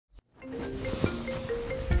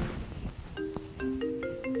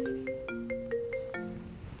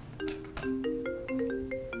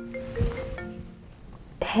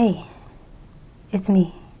Hey, it's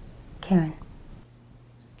me, Karen.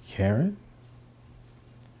 Karen?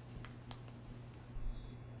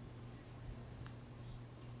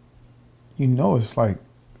 You know it's like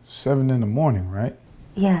 7 in the morning, right?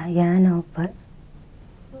 Yeah, I know, but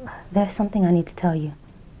there's something I need to tell you.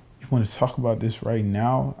 You want to talk about this right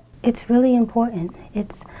now? It's really important.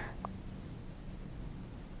 It's...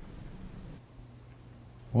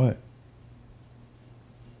 What?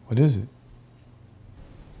 What is it?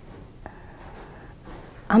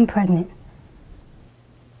 I'm pregnant.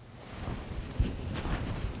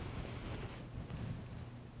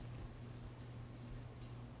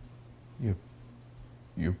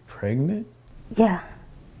 You're pregnant? Yeah.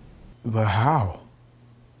 But how?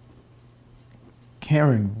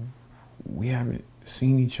 Karen, we haven't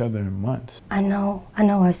seen each other in months. I know,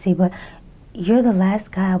 RC, but you're the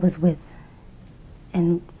last guy I was with.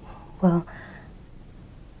 And, well,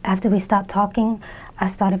 after we stopped talking, I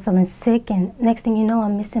started feeling sick, and next thing you know,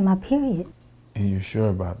 I'm missing my period. And you're sure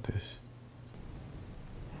about this?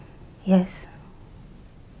 Yes.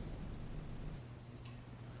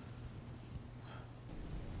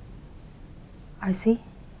 RC?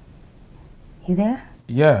 You there?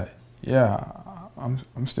 Yeah,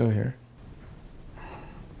 I'm still here.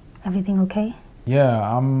 Everything okay?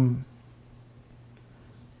 Yeah,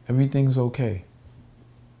 everything's okay.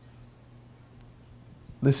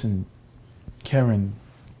 Listen, Karen,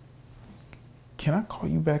 can I call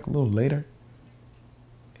you back a little later?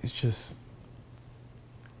 It's just,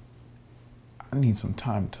 I need some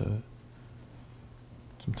time to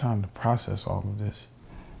process all of this.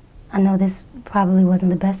 I know this probably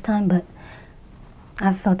wasn't the best time, but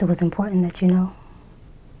I felt it was important that you know.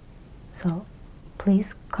 So,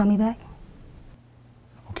 please call me back.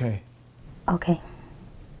 Okay. Okay.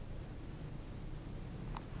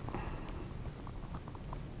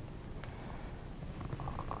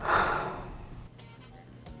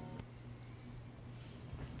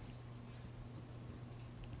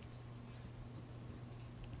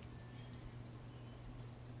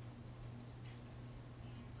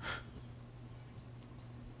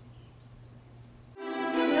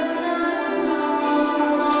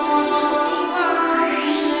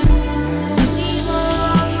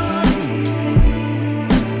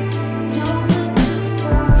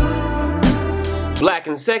 Black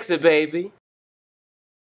and sexy, baby.